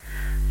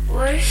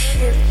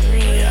worship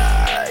me.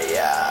 Yeah.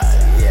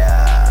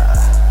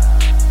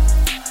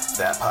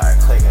 That part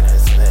clicking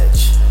his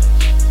bitch.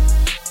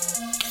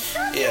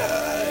 Yeah.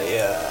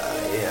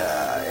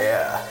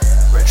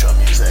 Rich on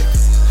music,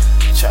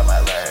 check my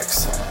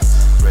lyrics.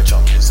 Rich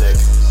on music,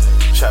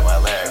 check my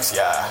lyrics,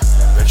 yeah.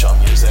 Rich on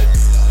music,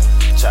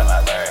 check my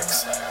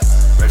lyrics.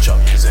 Rich on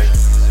music,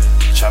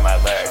 check my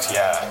lyrics,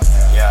 yeah.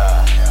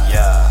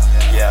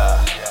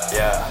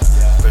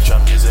 Rich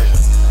on music,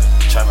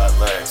 check my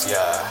lyrics,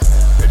 yeah.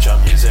 Rich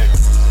on music,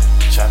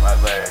 check my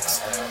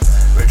lyrics.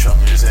 Rich on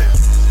music,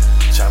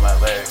 check my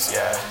lyrics,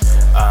 yeah.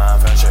 I'm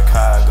from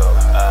Chicago,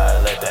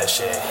 I let that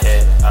shit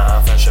hit.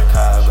 I'm from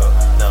Chicago,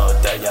 know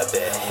that y'all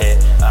been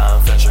hit.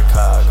 I'm from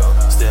Chicago,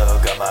 still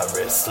got my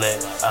wrist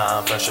slit.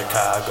 I'm from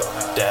Chicago,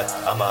 death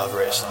on my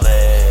wrist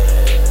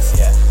list.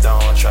 Yeah,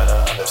 don't try to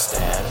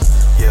understand,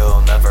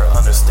 you'll never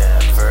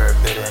understand.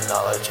 Forbidden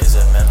knowledge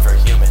isn't meant for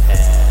human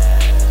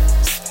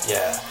hands.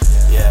 Yeah.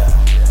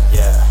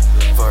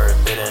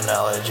 Forbidden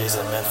knowledge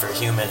isn't meant for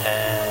human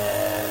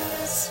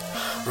hands.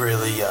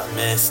 Really a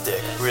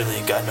mystic,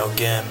 really got no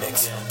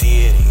gimmicks.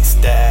 Deity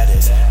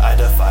status, I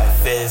defy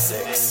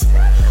physics.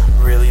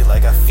 Really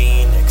like a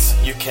phoenix,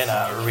 you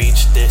cannot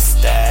reach this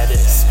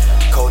status.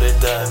 Coded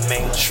the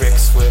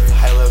matrix with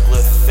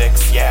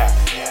hieroglyphics, yeah.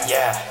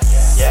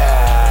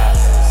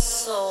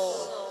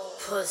 So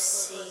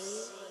pussy.